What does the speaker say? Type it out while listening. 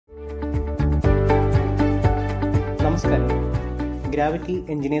നമസ്കാരം. Gravity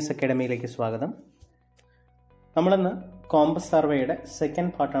engineers അക്കാഡമിയിലേക്ക് സ്വാഗതം. നമ്മളിന്ന് കോമ്പസ് സർവേയുടെ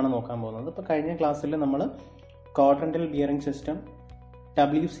സെക്കൻഡ് പാർട്ടാണ് നോക്കാൻ പോകുന്നത്. ഇപ്പോൾ കഴിഞ്ഞ ക്ലാസ്സിൽ നമ്മൾ quadrantal bearing system,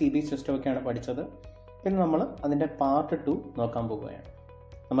 WCB system ഒക്കെയാണ് പഠിച്ചത്. പിന്നെ നമ്മൾ അതിൻ്റെ പാർട്ട് 2 നോക്കാൻ പോവുകയാണ്.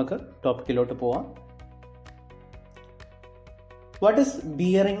 നമുക്ക് ടോപ്പിക്കിലോട്ട് പോവാം. What is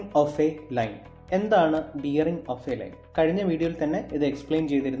bearing of A line? എന്താണ് ബിയറിംഗ് ഓഫ് എ ലൈൻ? കഴിഞ്ഞ വീഡിയോയിൽ തന്നെ ഇത് എക്സ്പ്ലെയിൻ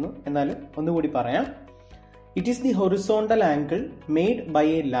ചെയ്തിരുന്നു, എന്നാലും ഒന്നുകൂടി പറയാം. It is the horizontal angle made by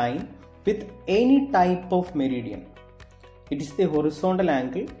a line with any type of meridian. It is the horizontal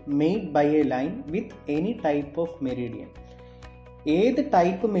angle made by a line with any type of meridian. ഏത്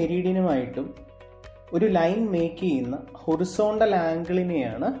type മെരീഡിയനുമായിട്ടും ഒരു ലൈൻ മേക്ക് ചെയ്യുന്ന horizontal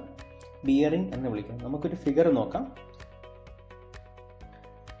ആംഗിളിനെയാണ് bearing എന്ന് വിളിക്കുന്നത്. നമുക്കൊരു figure നോക്കാം.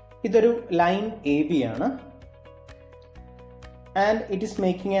 ഇതൊരു line AB ആണ്. And it is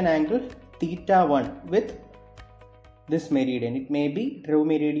making an angle θ1 with this meridian. It may be true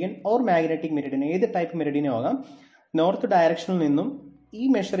meridian or magnetic meridian. ഏത് ടൈപ്പ് മെറിഡിയനും ആകാം. നോർത്ത് ഡയറക്ഷനിൽ നിന്നും ഈ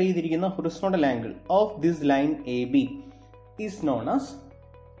മെഷർ ചെയ്തിരിക്കുന്ന horizontal angle of this line AB is known as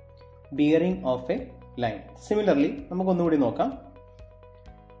bearing of a line. Similarly, നമുക്കൊന്നുകൂടി നോക്കാം.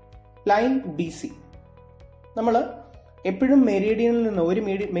 Line BC. നമ്മൾ എപ്പോഴും മെരീഡിയനിൽ നിന്ന് ഒരു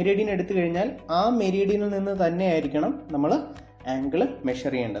മെരീഡിയൻ എടുത്തു കഴിഞ്ഞാൽ ആ മെരീഡിയനിൽ നിന്ന് തന്നെ ആയിരിക്കണം നമ്മൾ ആംഗിൾ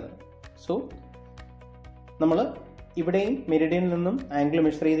മെഷർ ചെയ്യേണ്ടത്. സോ നമ്മൾ ഇവിടെയും മെരിഡിയനിൽ നിന്നും ആംഗിൾ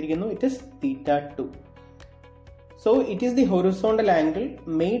മെഷർ ചെയ്തിരിക്കുന്നു. It is θ2. So it is the horizontal angle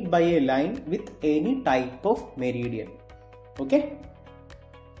made by A line with any type of meridian. Okay,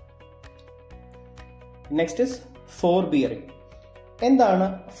 next is for bearing. എന്താണ്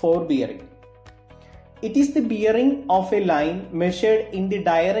four bearing? It is the bearing of A line measured in the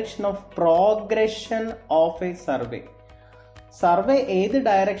direction of progression of A survey. Survey ഏത്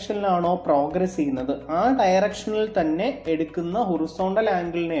ഡയറക്ഷനിലാണോ progress ചെയ്യുന്നത് ആ ഡയറക്ഷനിൽ തന്നെ എടുക്കുന്ന horizontal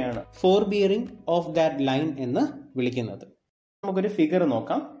ആംഗിളിനെയാണ് four bearing of that line എന്ന് വിളിക്കുന്നത്. നമുക്കൊരു ഫിഗർ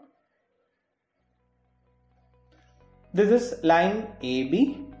നോക്കാം. This is line AB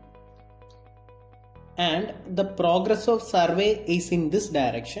and the progress of survey is in this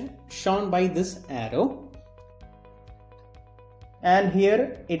direction shown by this arrow, and here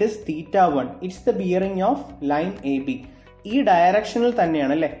it is θ1. it's the bearing of line AB. ഈ ഡയറക്ഷനിൽ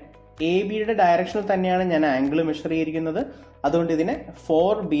തന്നെയാണ് അല്ലെ, ABയുടെ ഡയറക്ഷനിൽ തന്നെയാണ് ഞാൻ ആംഗിൾ മെഷർ ചെയ്തിരിക്കുന്നത്. അതുകൊണ്ട് ഇതിനെ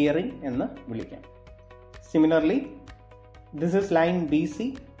ഫോർ ബിയറിംഗ് എന്ന് വിളിക്കാം. Similarly this is line BC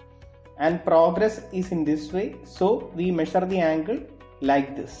and progress is in this way, so we measure the angle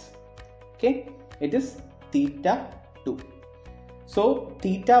like this. Okay, it is θ2. so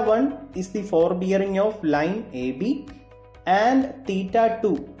θ1 is the four bearing of line AB and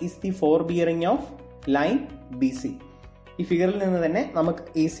θ2 is the four bearing of line BC. ഈ ഫിഗറിൽ നിന്ന് തന്നെ നമുക്ക്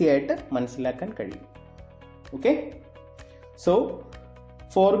easy ആയിട്ട് മനസ്സിലാക്കാൻ കഴിയും. Okay, so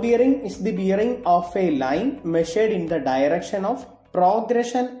four bearing is the bearing of A line measured in the direction of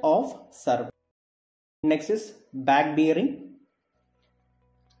progression of survey. Next is back bearing.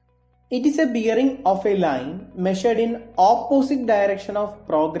 It is A bearing of A line measured in opposite direction of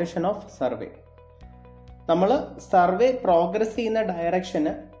progression of survey. നമ്മൾ survey progress ചെയ്യുന്ന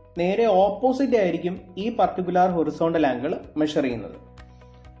direction നേരെ opposite ആയിരിക്കും ഈ particular horizontal angle measure ചെയ്യുന്നത്.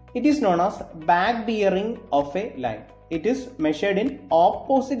 It is known as back bearing of A line. It is measured in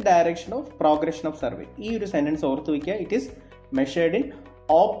opposite direction of progression of survey. ഈ ഒരു sentence ഓർത്ത് വയ്ക്കുക. It is measured in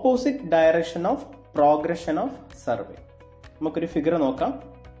opposite direction of progression of survey. നമുക്കൊരു figure നോക്കാം.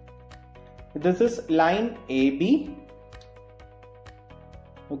 This is line AB.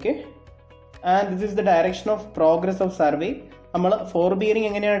 Okay, and this is the direction of progress of survey. നമ്മൾ four bearing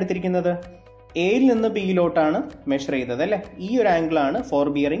എങ്ങനെയാണ് എടുത്തിരിക്കുന്നത്? എയിൽ നിന്ന് ബിയിലോട്ടാണ് മെഷർ ചെയ്തത് അല്ലെ. ഈ ഒരു ആംഗിൾ ആണ് ഫോർ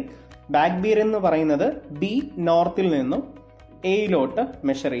ബിയറിംഗ്. ബാക്ക് ബിയറിംഗ് എന്ന് പറയുന്നത് B നോർത്തിൽ നിന്നും എയിലോട്ട്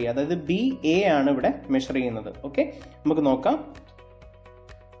മെഷർ ചെയ്യുക. അതായത് BA ആണ് ഇവിടെ മെഷർ ചെയ്യുന്നത്. ഓക്കെ, നമുക്ക് നോക്കാം.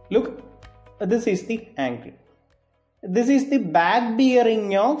 Look, this is the angle. This is the back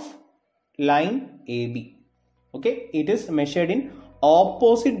bearing of line AB. Okay, it is measured in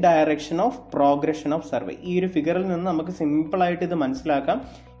opposite direction of progression of survey. ഈ ഒരു ഫിഗറിൽ നിന്ന് നമുക്ക് സിമ്പിൾ ആയിട്ട് ഇത് മനസ്സിലാക്കാം,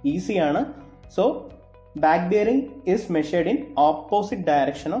 ഈസിയാണ്. So back bearing is measured in opposite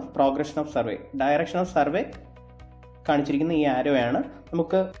direction of progression of survey. Direction of survey കാണിച്ചിരിക്കുന്ന ഈ ആരോ ആണ്.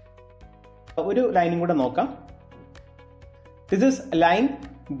 നമുക്ക് ഒരു ലൈനും കൂടെ നോക്കാം. This is line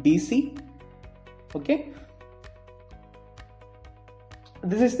BC. Okay,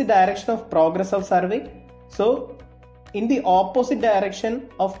 this is the direction of progress of survey. So in the opposite direction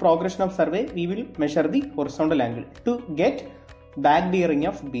of progression of survey we will measure the horizontal angle to get back bearing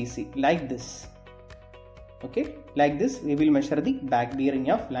of BC like this. Okay, like this we will measure the back bearing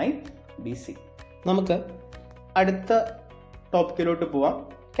of line BC. നമുക്ക് അടുത്ത ടോപ്പിക്കിലോട്ട് പോവാം.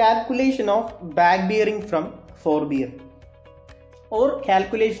 Calculation of back bearing from four bearing or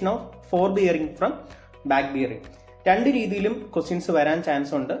calculation of four bearing from back bearing. രണ്ട് രീതിയിലും questions വരാൻ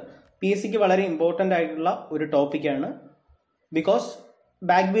chance ഉണ്ട്. PSCക്ക് വളരെ important ആയിട്ടുള്ള ഒരു ടോപ്പിക്കാണ്. ബിക്കോസ്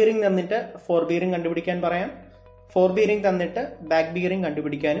ബാക്ക് ബിയറിംഗ് തന്നിട്ട് ഫോർ ബിയറിംഗ് കണ്ടുപിടിക്കാൻ പറയാം, ഫോർ ബിയറിംഗ് തന്നിട്ട് ബാക്ക് ബിയറിംഗ്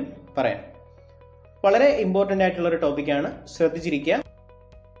കണ്ടുപിടിക്കാനും പറയാം. വളരെ ഇമ്പോർട്ടൻ്റ് ആയിട്ടുള്ള ഒരു ടോപ്പിക്കാണ്, ശ്രദ്ധിച്ചിരിക്കുക.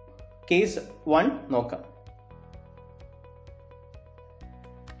 കേസ് 1 നോക്കാം.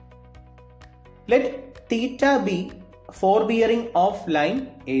 Let theta be forebearing of line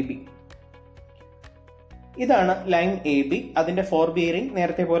AB. ഇതാണ് ലൈൻ AB. അതിന്റെ ഫോർബിയറിംഗ്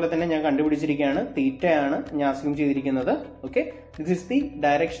നേരത്തെ പോലെ തന്നെ ഞാൻ കണ്ടുപിടിച്ചിരിക്കുകയാണ്. തീറ്റ ആണ് ഞാൻ അസ്യൂം ചെയ്തിരിക്കുന്നത്. Okay, this is the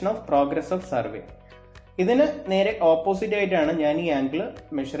direction of progress of survey. ഇതിന് നേരെ ഓപ്പോസിറ്റ് ആയിട്ടാണ് ഞാൻ ഈ ആംഗിൾ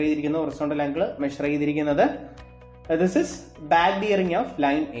മെഷർ ചെയ്തിരിക്കുന്നത്, ഹൊറിസോണ്ടൽ ആംഗിൾ മെഷർ ചെയ്തിരിക്കുന്നത്. This is back bearing of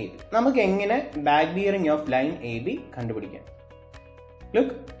line AB. നമുക്ക് എങ്ങനെ back bearing of line AB കണ്ടുപിടിക്കാം?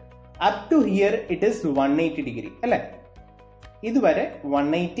 Look, up to here it is 180 degree അല്ലെ? ഇതുവരെ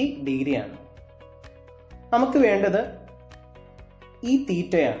 180 ഡിഗ്രി ആണ്. നമുക്ക് വേണ്ടത് ഈ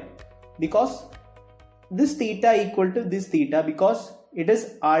തീറ്റയാണ്. Because this theta equal to this theta because it is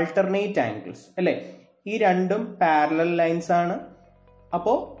alternate angles അല്ലെ? ഈ രണ്ടും പാരലൽ ലൈൻസ് ആണ്.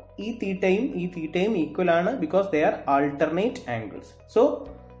 അപ്പോൾ ഈ തീറ്റയും ഈക്വൽ ആണ് because they are alternate angles. So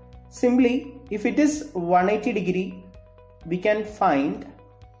simply if it is 180 degree we can find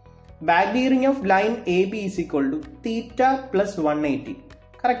back bearing of line AB is equal to theta plus 180.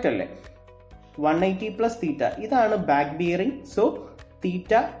 Correct അല്ലേ? 180 plus theta, ഇതാണ് back bearing. So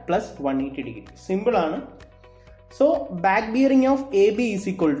theta plus 180 degree, simple ആണ്. So back bearing of AB is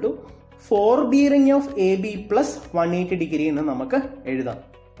equal to four bearing of AB plus 180 degree എന്ന് നമുക്ക് എഴുതാം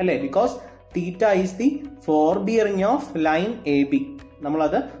അല്ലേ? Because theta is the four bearing of line AB.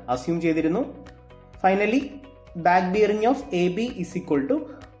 നമ്മളത് assume ചെയ്തിരുന്നു. Finally back bearing of AB is equal to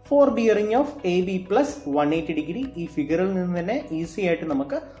four bearing of AB plus 180 degree. ഈ ഫിഗറിൽ നിന്ന് തന്നെ ഈസി ആയിട്ട്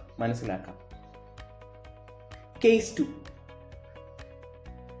നമുക്ക് മനസ്സിലാക്കാം. Case 2,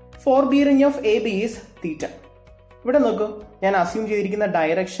 four bearing of AB is തീറ്റ. ഇവിടെ നോക്കൂ, ഞാൻ അസ്യൂം ചെയ്തിരിക്കുന്ന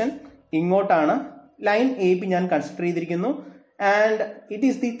ഡയറക്ഷൻ ഇങ്ങോട്ടാണ്. ലൈൻ AB ഞാൻ കൺസിഡർ ചെയ്തിരിക്കുന്നു ആൻഡ് ഇറ്റ്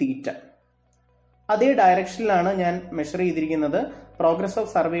ഈസ് ദി തീറ്റ. അതേ ഡയറക്ഷനിലാണ് ഞാൻ മെഷർ ചെയ്തിരിക്കുന്നത്. പ്രോഗ്രസ്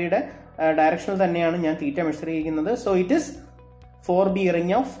ഓഫ് സർവേയുടെ ഡയറക്ഷനിൽ തന്നെയാണ് ഞാൻ തീറ്റ മെഷർ ചെയ്തിരിക്കുന്നത്. So it is for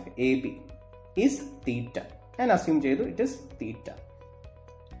bearing of AB is തീറ്റ. ഞാൻ അസ്യൂം ചെയ്തു it is theta.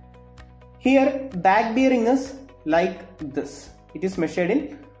 Here back bearing is like this. It is measured in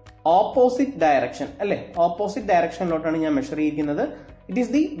opposite direction അല്ലെ? ഓപ്പോസിറ്റ് ഡയറക്ഷനിലോട്ടാണ് ഞാൻ മെഷർ ചെയ്തിരിക്കുന്നത്. It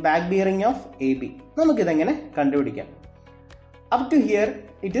is the back bearing of AB. നമുക്കിതെങ്ങനെ കണ്ടുപിടിക്കാം? Up to here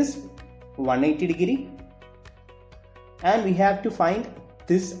it is 180 degree and we have to find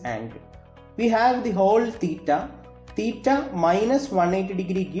this angle. We have the whole theta. Theta minus 180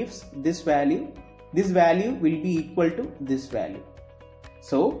 degree gives this value. This value will be equal to this value.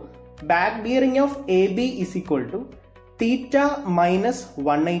 So back bearing of AB is equal to theta minus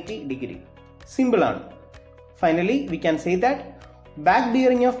 180 degree. Simple ആണ്. Finally we can say that back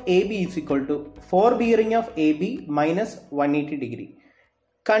bearing of AB is equal to four bearing of AB minus 180 degree.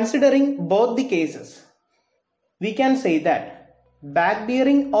 Considering both the cases, we can say that back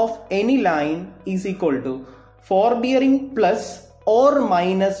bearing of any line is equal to four bearing plus or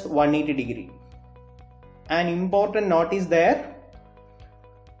minus 180 degree. An important note is there.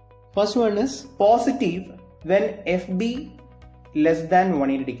 First one is positive when FB less than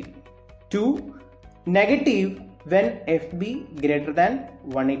 180 degree. 2, negative when FB greater than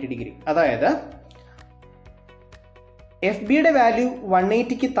 180 degree. അതായത് FBയുടെ value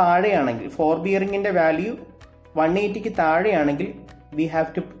 180ക്ക് താഴെയാണെങ്കിൽ, four ബിയറിംഗിന്റെ value 180ക്ക് താഴെയാണെങ്കിൽ we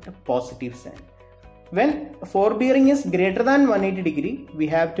have to put a positive sign. When forebearing is greater than 180 degree, we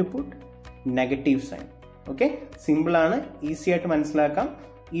have to put negative sign. Okay, simple ആണ്, easy ആയിട്ട് മനസ്സിലാക്കാം.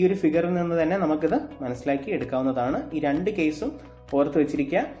 ഈ ഒരു ഫിഗറിൽ നിന്ന് തന്നെ നമുക്കിത് മനസ്സിലാക്കി എടുക്കാവുന്നതാണ്. ഈ രണ്ട് കേസും ഓർത്ത്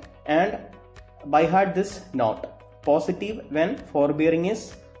വെച്ചിരിക്കുക. And by heart this not. Positive when ഫോർബിയറിംഗ് is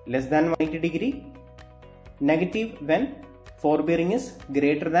less than 180 degree, negative when ഫോർബിയറിംഗ് is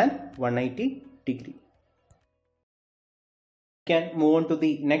greater than 180 degree. Can move on to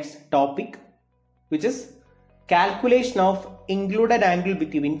the next topic, which is calculation of included angle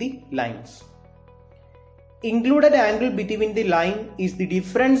between the lines. Included angle between the line is the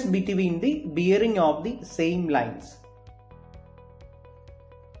difference between the bearing of the same lines.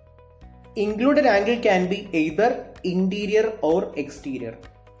 Included angle can be either interior or exterior.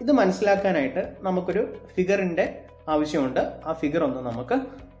 ഇത് മനസ്സിലാക്കാനായിട്ട് നമുക്കൊരു ഫിഗറിന്റെ ആവശ്യമുണ്ട്. ആ figure ഒന്ന് നമുക്ക്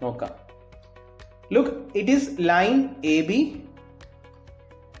നോക്കാം. Look, it is line AB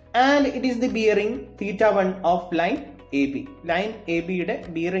and it is the bearing theta 1 of line AB. Line AB യുടെ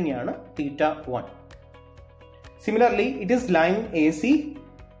bearing ആണ് theta 1. Similarly, it is line AC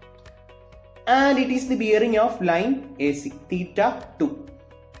and it is the bearing of line AC, theta 2.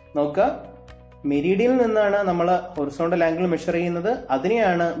 നോക്കുക, മെരീഡിയനിൽ നിന്നാണ് നമ്മൾ horizontal angle measure ചെയ്യുന്നത്.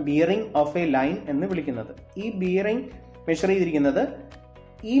 അതിനെയാണ് bearing of A line എന്ന് വിളിക്കുന്നത്. ഈ ബിയറിംഗ് മെഷർ ചെയ്തിരിക്കുന്നത്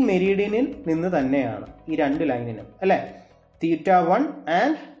ഈ മെരീഡിയനിൽ നിന്ന് തന്നെയാണ്, ഈ രണ്ട് ലൈനിനും, അല്ലെ? തീറ്റ 1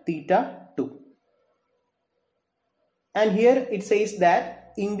 and theta 2. And here it says that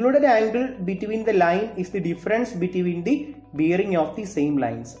included angle between the line is the difference between the bearing of the same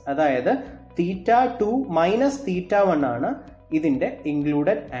lines. അതായത് തീറ്റ 2 മൈനസ് തീറ്റ 1 ആണ് ഇതിന്റെ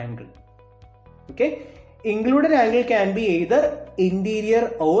included angle. Okay, included angle can be either interior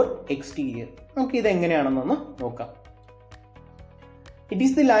or exterior. നമുക്ക് ഇത് എങ്ങനെയാണെന്നൊന്ന് നോക്കാം. It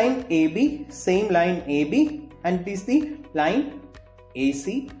is the line A B, same line A B, and it is the line A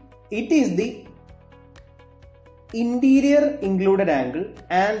C. It is the interior included angle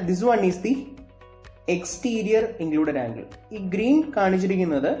and this one is the exterior included angle. ഈ green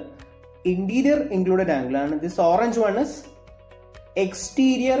കാണിച്ചിരിക്കുന്നത് interior included angle ആണ്. This orange one is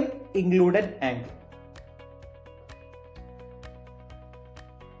exterior included angle.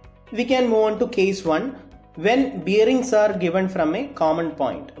 We can move on to case 1 when bearings are given from a common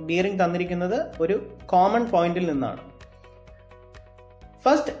point. Bearing തന്നിരിക്കുന്നത് ഒരു common പോയിന്റിൽ നിന്നാണ്.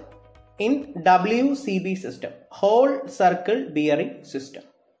 First, in WCB system, whole circle bearing system,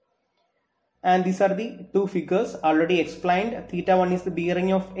 and these are the two figures already explained. Theta 1 is the bearing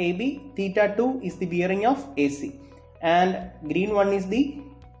of AB, theta 2 is the bearing of AC, and green one is the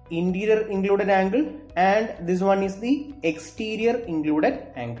interior included angle and this one is the exterior included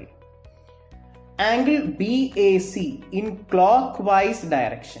angle. Angle BAC in clockwise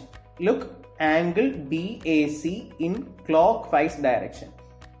direction. Look, angle BAC in clockwise direction.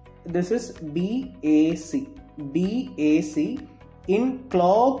 This is BAC. BAC in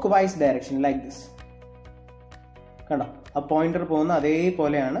clockwise direction like this. കണ്ടോ, ആ pointer പോകുന്ന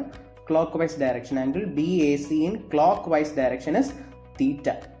അതേപോലെയാണ് clockwise direction. Angle BAC in clockwise direction is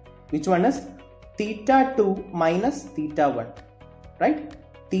theta. Which one is theta 2 minus theta 1? Right?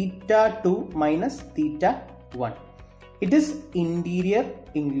 Theta 2 minus theta 1. It is interior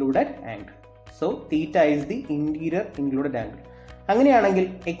included angle. So theta is the interior included angle. അങ്ങനെയാണെങ്കിൽ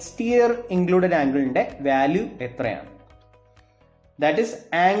exterior included ആംഗിളിന്റെ value എത്രയാണ്? That is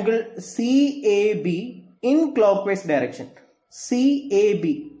angle CAB in clock vice direction. CAB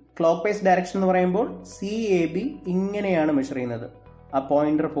clock direction എന്ന് പറയുമ്പോൾ CAB ഇങ്ങനെയാണ് measure ചെയ്യുന്നത്, ആ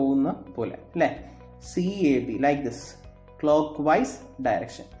pointer പോകുന്ന പോലെ അല്ലെ. CAB like this, clock vice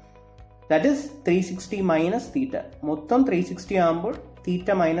direction. That is 360 minus theta. മൊത്തം 360 ആകുമ്പോൾ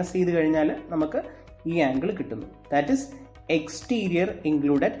തീറ്റ മൈനസ് ചെയ്ത് കഴിഞ്ഞാൽ നമുക്ക് ഈ ആംഗിൾ കിട്ടുന്നു. That is exterior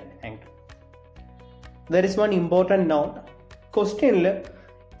included angle. There is one important note. ക്വസ്റ്റ്യനിൽ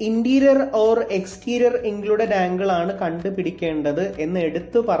interior or exterior included angle ആണ് കണ്ടുപിടിക്കേണ്ടത് എന്ന്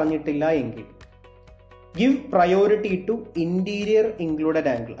എടുത്തു പറഞ്ഞിട്ടില്ല എങ്കിൽ give priority to interior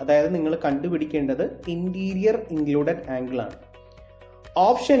included angle. അതായത് നിങ്ങൾ കണ്ടുപിടിക്കേണ്ടത് ഇന്റീരിയർ ഇൻക്ലൂഡഡ് ആംഗിൾ ആണ്.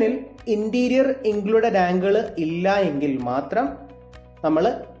 ഓപ്ഷനിൽ ഇന്റീരിയർ ഇൻക്ലൂഡഡ് ആംഗിൾ ഇല്ല എങ്കിൽ മാത്രം നമ്മൾ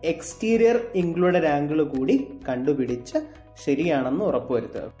എക്സ്റ്റീരിയർ ഇൻക്ലൂഡഡ് ആംഗിൾ കൂടി കണ്ടുപിടിച്ച് ശരിയാണെന്ന്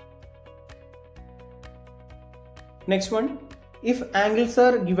ഉറപ്പുവരുത്തുക. Next one, if angles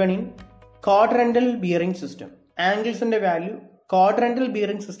are given in quadrantal bearing system. ആംഗിൾസിന്റെ value quadrantal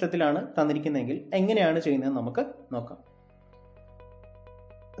bearing സിസ്റ്റത്തിലാണ് തന്നിരിക്കുന്നതെങ്കിൽ എങ്ങനെയാണ് ചെയ്യുന്നത് നമുക്ക് നോക്കാം.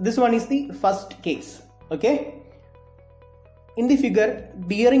 This one is the first case. Okay, in the figure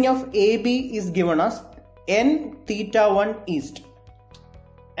bearing of AB is given as n theta 1 east,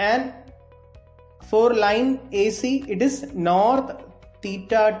 and for line AC it is north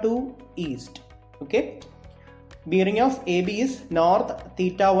theta 2 east. Okay, bearing of AB is north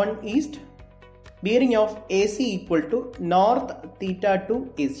theta 1 east, bearing of AC equal to north theta 2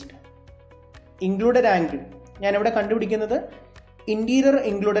 east. Included angle ഞാൻ ഇവിടെ കണ്ടുപിടിക്കുന്നത് interior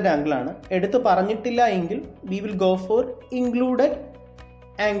included angle ആണ്. എടുത്ത് പറഞ്ഞിട്ടില്ല എങ്കിൽ we will go for included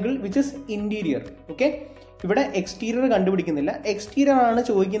angle which is interior. Okay, ഇവിടെ exterior കണ്ടുപിടിക്കുന്നില്ല. Exterior ആണ്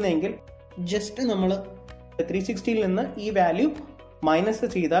ചോദിക്കുന്നതെങ്കിൽ just നമ്മൾ 360 നിന്ന് ഈ വാല്യൂ മൈനസ്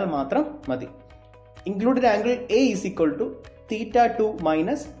ചെയ്താൽ മാത്രം മതി. Included angle A is equal to theta 2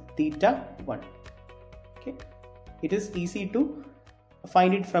 minus theta 1. Okay, it is easy to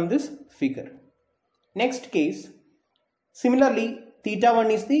find it from this figure. Next case, similarly theta 1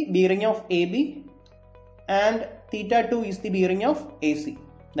 is the bearing of AB and theta 2 is the bearing of AC.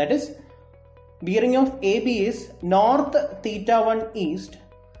 That is, bearing of AB is north theta 1 east,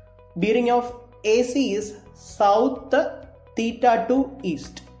 bearing of AC is south theta 2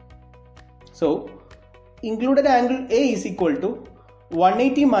 east. So included angle A is equal to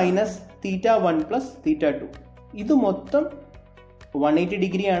 180 minus theta 1 plus theta 2. ഇത് മൊത്തം 180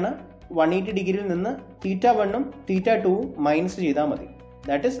 degree ആണ്. 180 ഡിഗ്രിയിൽ നിന്ന് തീറ്റ 1ഉം തീറ്റ 2ഉം minus ചെയ്താൽ മതി.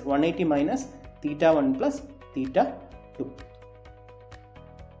 That is 180 minus theta 1 plus theta 2.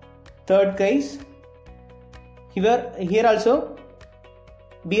 Third case, here also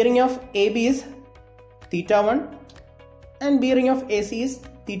bearing of AB is theta 1 and bearing of AC is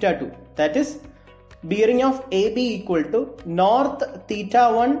theta 2. That is, bearing of AB equal to north theta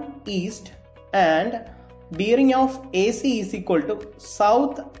 1 east and bearing of AC is equal to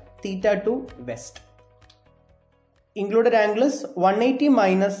south theta 2 west. Included angle is 180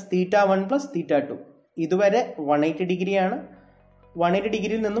 minus theta 1 plus theta 2. ഇതുവരെ 180 degree ആണ്. 180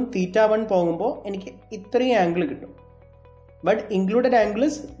 ഡിഗ്രിയിൽ നിന്നും തീറ്റ 1 പോകുമ്പോൾ എനിക്ക് ഇത്രയും angle കിട്ടും. But included angle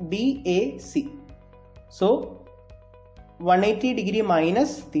is BAC. So 180 degree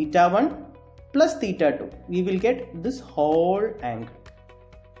minus theta 1 plus theta 2. We will get this whole angle.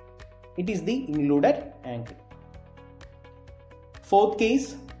 It is the included angle. Fourth case.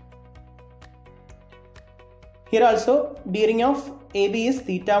 Here also bearing of AB is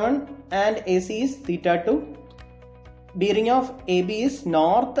theta 1 and AC is theta 2. Bearing of AB is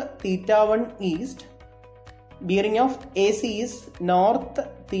north theta 1 east. Bearing of AC is north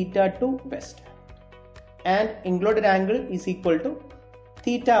theta 2 west. And included angle is equal to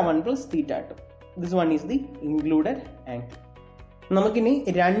theta 1 plus theta 2. This one is the included angle. നമുക്കിനി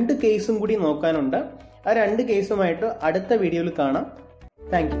 2 കേസും കൂടി നോക്കാനുണ്ട്. ആ 2 കേസുമായിട്ട് അടുത്ത വീഡിയോയിൽ കാണാം.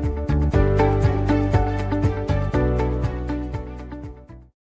 Thank you.